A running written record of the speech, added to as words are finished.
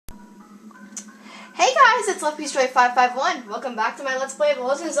Hey guys, it's LovePeaceJoy551. Welcome back to my Let's Play of The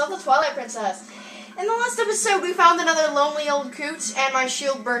Legend of Zelda Twilight Princess. In the last episode, we found another lonely old coot, and my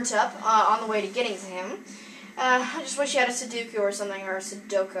shield burnt up on the way to getting to him. I just wish he had a Sudoku or something, or a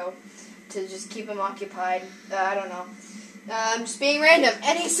Sudoku, to just keep him occupied. I don't know. I'm just being random.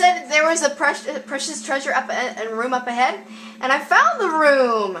 And he said there was a precious treasure room up ahead, and I found the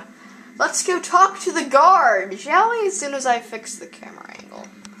room! Let's go talk to the guard, shall we? As soon as I fix the camera angle.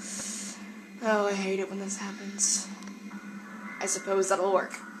 Oh, I hate it when this happens. I suppose that'll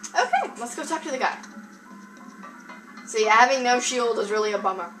work. Okay, let's go talk to the guy. See, having no shield is really a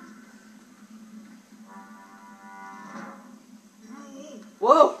bummer.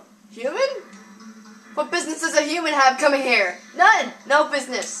 Whoa, human? What business does a human have coming here? None! No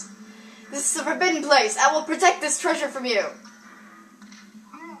business. This is a forbidden place. I will protect this treasure from you.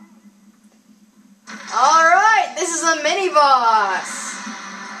 Alright, this is a mini-boss.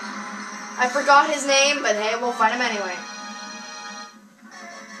 I forgot his name, but hey, we'll find him anyway.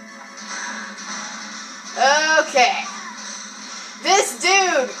 Okay. This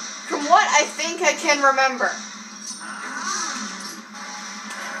dude, from what I think I can remember.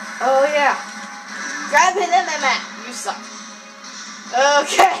 Oh yeah. Grab him in the mat. You suck.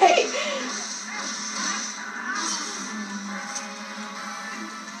 Okay.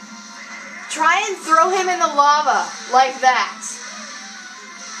 Try and throw him in the lava, like that.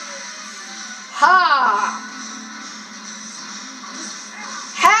 Ha!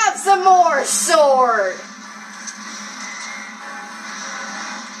 Have some more sword!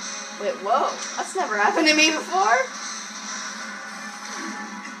 Wait, whoa. That's never happened to me before.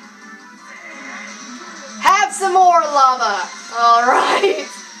 Have some more lava! Alright.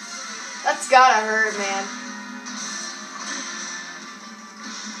 That's gotta hurt, man.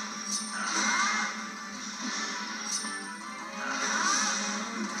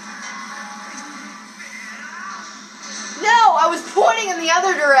 No, I was pointing in the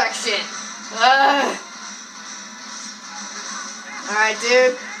other direction. Alright,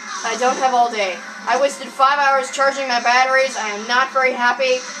 dude. I don't have all day. I wasted 5 hours charging my batteries. I am not very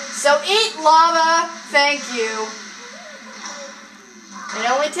happy. So eat lava. Thank you. It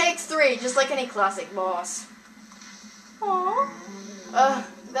only takes 3, just like any classic boss. Aww.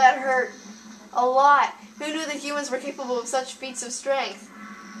 That hurt. A lot. Who knew that humans were capable of such feats of strength?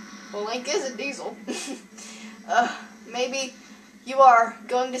 Well, Link is a diesel. Maybe you are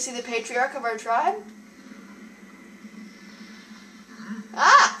going to see the patriarch of our tribe?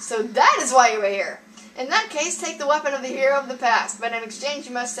 Ah, so that is why you were here. In that case, take the weapon of the hero of the past, but in exchange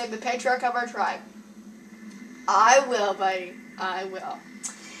you must save the patriarch of our tribe. I will, buddy. I will.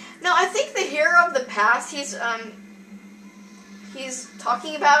 No, I think the hero of the past he's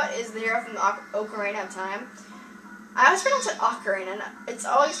talking about is the hero from the Ocarina of Time. I always pronounce it Ocarina. It's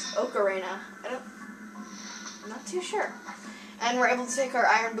always Ocarina. I'm not too sure. And we're able to take our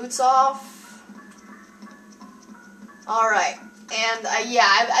iron boots off. Alright. And,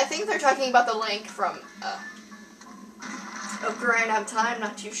 yeah, I think they're talking about the Link from, Ocarina of Time.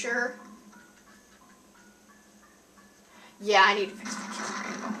 Not too sure. Yeah, I need to fix my camera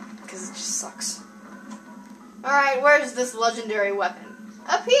angle, because it just sucks. Alright, where's this legendary weapon?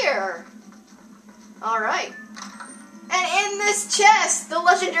 Up here! Alright. And in this chest, the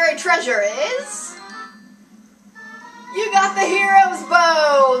legendary treasure is... You got the hero's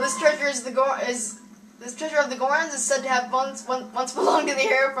bow! This treasure of the Gorons is said to have once belonged to the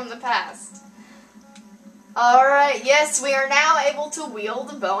hero from the past. Alright, yes, we are now able to wield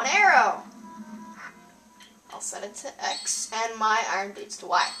the bow and arrow. I'll set it to X and my iron boots to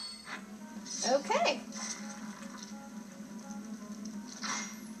Y. Okay.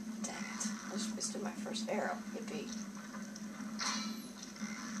 Dang it. I just wasted my first arrow. Yippee.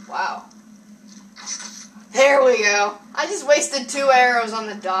 Wow. There we go. I just wasted 2 arrows on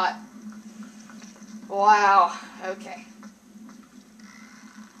the dot. Wow. Okay.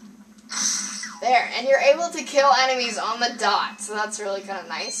 There, and you're able to kill enemies on the dot, so that's really kind of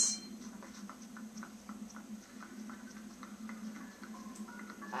nice.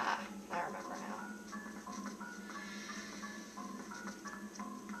 Ah, I remember now.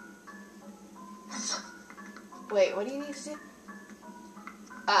 Wait, what do you need to do?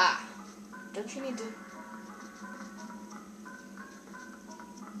 Ah, don't you need to...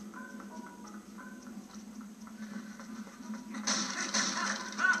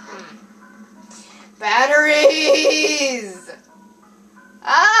 Batteries!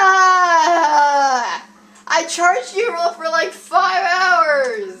 Ah! I charged you for like 5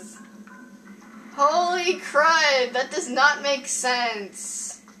 hours! Holy crud, that does not make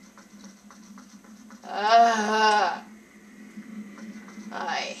sense.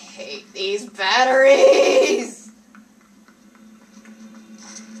 I hate these batteries!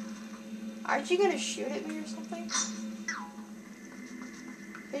 Aren't you gonna shoot at me or something?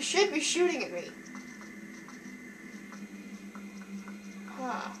 They should be shooting at me.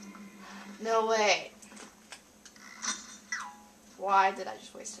 Huh. No way. Why did I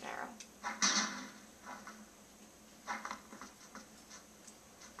just waste an arrow?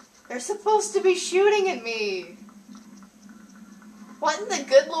 They're supposed to be shooting at me. What in the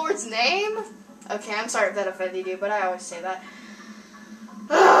good Lord's name? Okay, I'm sorry if that offended you, but I always say that.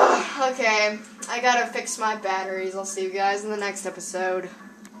 Okay, I gotta fix my batteries. I'll see you guys in the next episode.